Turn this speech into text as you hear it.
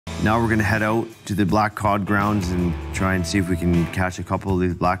Now we're gonna head out to the black cod grounds and try and see if we can catch a couple of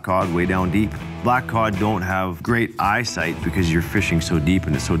these black cod way down deep. Black cod don't have great eyesight because you're fishing so deep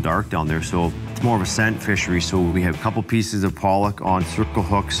and it's so dark down there, so it's more of a scent fishery. So we have a couple pieces of pollock on circle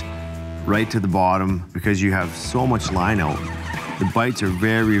hooks right to the bottom because you have so much line out. The bites are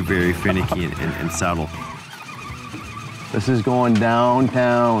very, very finicky and subtle. This is going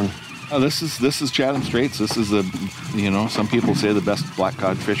downtown. Oh, this is Chatham Straits. This is the, some people say the best black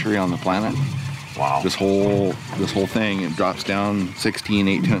cod fishery on the planet. Wow. This whole thing, it drops down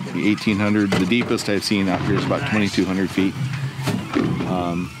 1,800. The deepest I've seen out here is about 2,200 feet.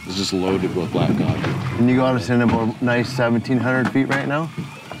 It's just loaded with black cod. And you got us in about nice 1,700 feet right now?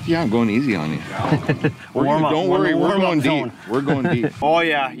 Yeah, I'm going easy on you. Don't worry, we're going deep. We're going deep. Oh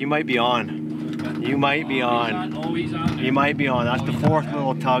yeah, you might be on. You might be on. You might be on. That's the fourth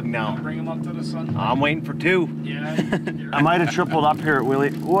little tug now. Bring him up to the sun. I'm waiting for two. Yeah. I might have tripled up here at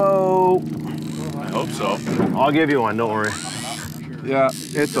Willie. Whoa. I hope so. I'll give you one, don't worry. Yeah,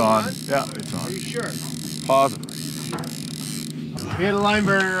 it's on. Yeah, it's on. Are you sure? Positive. We had a line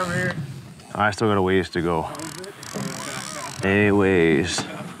burner over here. I still got a ways to go. A ways.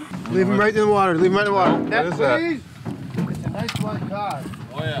 Leave him right in the water. Leave him right in the water. What is that? It's a nice black cod.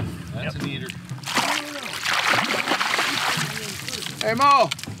 Oh yeah, that's an eater. Hey, Mo!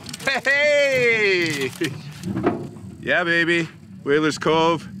 Hey! Yeah, baby. Whalers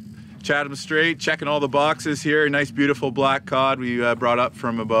Cove, Chatham Strait, checking all the boxes here. Nice, beautiful black cod we brought up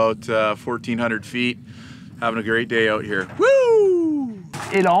from about 1,400 feet. Having a great day out here. Woo!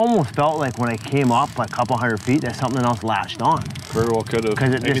 It almost felt like when I came up a couple hundred feet that something else latched on. Very well could have.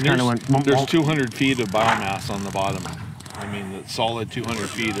 Because it just kind of went... There's 200 feet of biomass on the bottom. I mean, the solid 200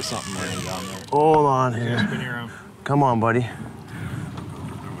 feet is something laying down there. Hold on here. Come on, buddy.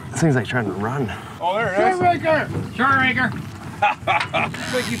 This thing's like trying to run. Oh, there it is. Shortraker! Shortraker!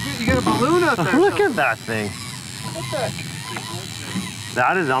 It's like you got a balloon out there. Look at that thing. What the?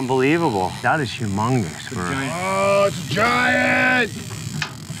 That is unbelievable. That is humongous. Oh, it's a giant!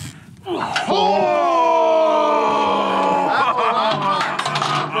 Oh!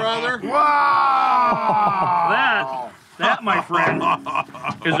 Brother. Wow! That, my friend,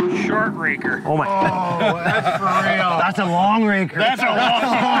 is a Shortraker. Oh my. Oh, that's for real. That's a long raker. That's a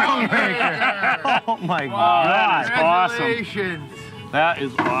long raker. Oh my God. That's awesome. That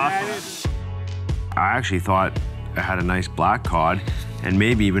is awesome. I actually thought I had a nice black cod and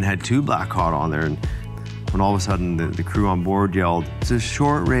maybe even had two black cod on there. And when all of a sudden the crew on board yelled, "It's a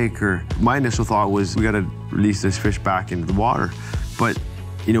Shortraker." My initial thought was, we got to release this fish back into the water. But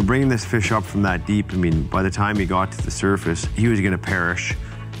bringing this fish up from that deep, I mean, by the time he got to the surface, he was going to perish.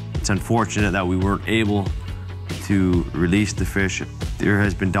 It's unfortunate that we weren't able to release the fish. There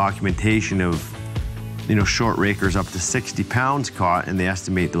has been documentation of, Shortrakers up to 60 pounds caught, and they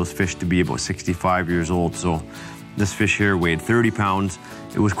estimate those fish to be about 65 years old. So this fish here weighed 30 pounds.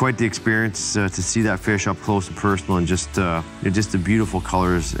 It was quite the experience to see that fish up close and personal, and just the beautiful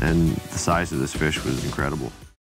colors and the size of this fish was incredible.